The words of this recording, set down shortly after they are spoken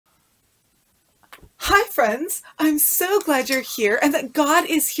Hi, friends. I'm so glad you're here and that God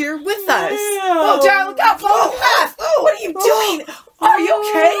is here with us. Oh, Dara, look out. Follow the path. What are you doing? Are you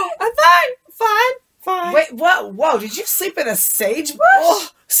okay? I'm fine. Wait, whoa. Did you sleep in a sagebrush? Oh,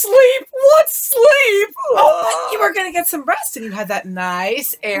 sleep? What sleep? Oh, but you were going to get some rest and you had that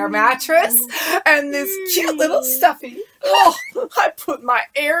nice air mattress and this cute little stuffy. Oh, I put my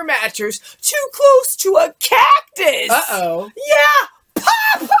air mattress too close to a cactus. Uh-oh. Yeah.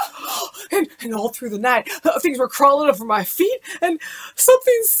 Pop! And all through the night, things were crawling over my feet, and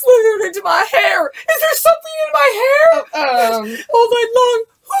something slithered into my hair. Is there something in my hair? All night long.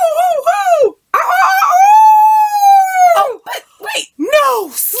 Hoo! Oh, but wait. No,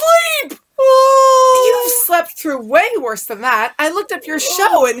 sleep! You've slept through way worse than that. I looked up your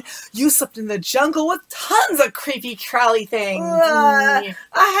show and you slept in the jungle with tons of creepy crawly things. I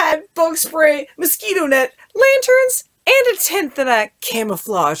had bug spray, mosquito net, lanterns, and a tent that I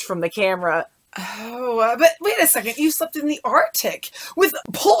camouflaged from the camera. Oh, but wait a second. You slept in the Arctic with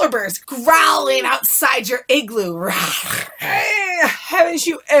polar bears growling outside your igloo. Haven't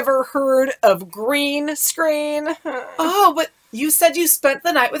you ever heard of green screen? Oh, but you said you spent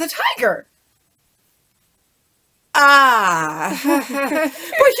the night with a tiger. But here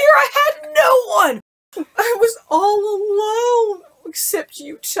I had no one. I was all alone, except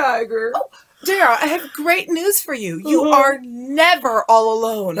you, tiger. Oh, Dara, I have great news for you. You are never all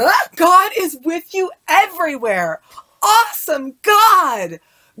alone. God is with you everywhere. Awesome God!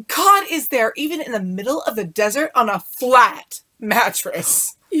 God is there even in the middle of the desert on a flat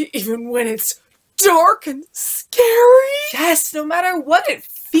mattress. Even when it's dark and scary? Yes, no matter what it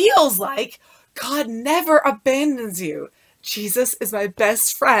feels like, God never abandons you. Jesus is my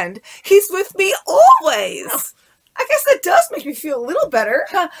best friend. He's with me always. I guess that does make me feel a little better.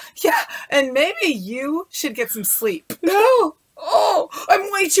 Yeah, and maybe you should get some sleep. No. Oh, I'm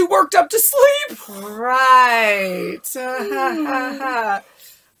way too worked up to sleep. Right. Besides,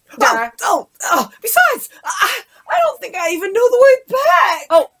 I don't think I even know the way back.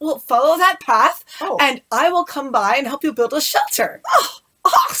 Oh, well, follow that path, and I will come by and help you build a shelter. Oh,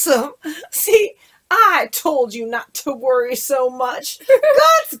 awesome. See, I told you not to worry so much.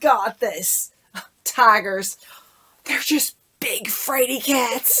 God's got this. Tigers. They're just big, fraidy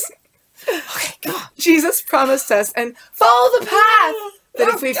cats. Okay, God. Jesus promised us, and follow the path, that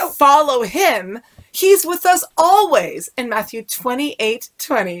if we follow him, he's with us always, in Matthew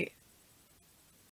 28:20.